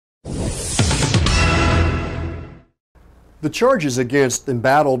The charges against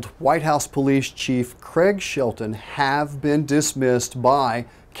embattled Whitehouse Police Chief Craig Shelton have been dismissed by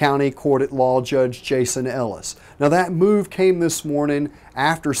County Court at Law Judge Jason Ellis. Now that move came this morning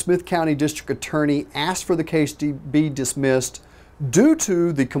after Smith County District Attorney asked for the case to be dismissed due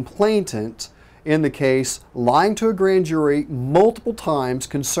to the complainant in the case lying to a grand jury multiple times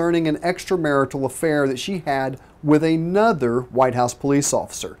concerning an extramarital affair that she had with another Whitehouse police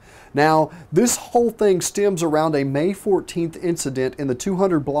officer. Now, this whole thing stems around a May 14th incident in the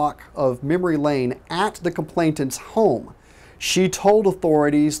 200 block of Memory Lane at the complainant's home. She told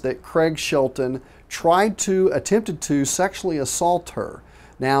authorities that Craig Shelton attempted to sexually assault her.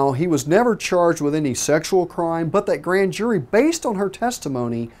 Now, he was never charged with any sexual crime, but that grand jury, based on her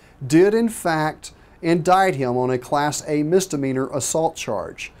testimony, did in fact indict him on a Class A misdemeanor assault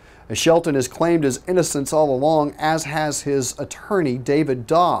charge. Shelton has claimed his innocence all along, as has his attorney, David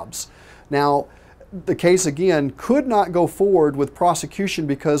Dobbs. Now, the case again could not go forward with prosecution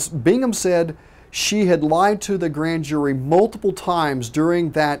because Bingham said she had lied to the grand jury multiple times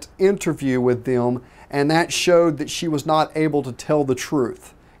during that interview with them, and that showed that she was not able to tell the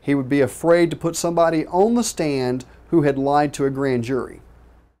truth. He would be afraid to put somebody on the stand who had lied to a grand jury.